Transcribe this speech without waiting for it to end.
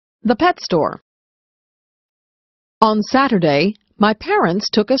The pet store. On Saturday, my parents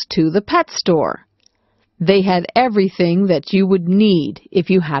took us to the pet store. They had everything that you would need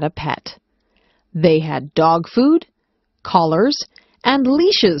if you had a pet. They had dog food, collars, and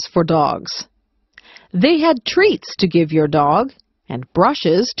leashes for dogs. They had treats to give your dog and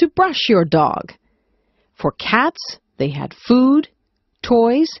brushes to brush your dog. For cats, they had food,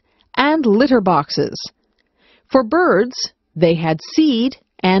 toys, and litter boxes. For birds, they had seed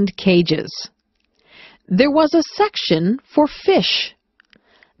and cages. There was a section for fish.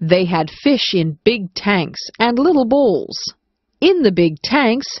 They had fish in big tanks and little bowls. In the big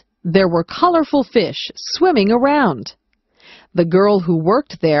tanks, there were colorful fish swimming around. The girl who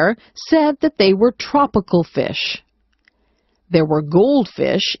worked there said that they were tropical fish. There were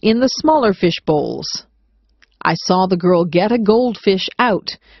goldfish in the smaller fish bowls. I saw the girl get a goldfish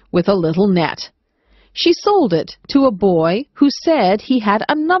out with a little net. She sold it to a boy who said he had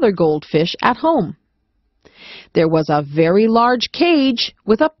another goldfish at home. There was a very large cage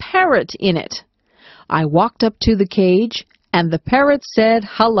with a parrot in it. I walked up to the cage, and the parrot said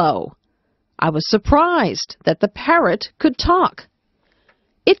hello. I was surprised that the parrot could talk.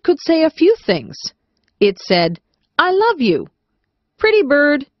 It could say a few things. It said, "I love you," "Pretty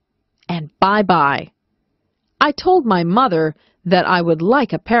bird," and "Bye-bye." I told my mother that I would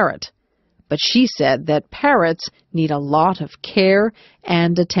like a parrot, but she said that parrots need a lot of care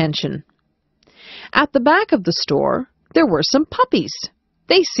and attention. At the back of the store, there were some puppies.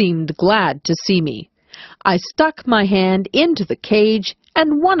 They seemed glad to see me. I stuck my hand into the cage,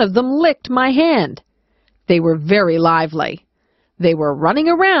 and one of them licked my hand. They were very lively. They were running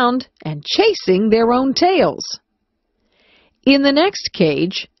around and chasing their own tails. In the next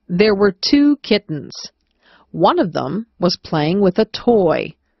cage, there were two kittens. One of them was playing with a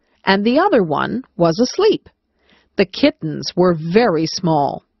toy, and the other one was asleep. The kittens were very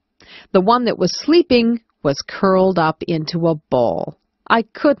small. The one that was sleeping was curled up into a ball. I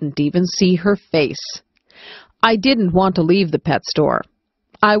couldn't even see her face. I didn't want to leave the pet store.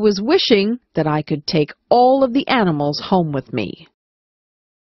 I was wishing that I could take all of the animals home with me.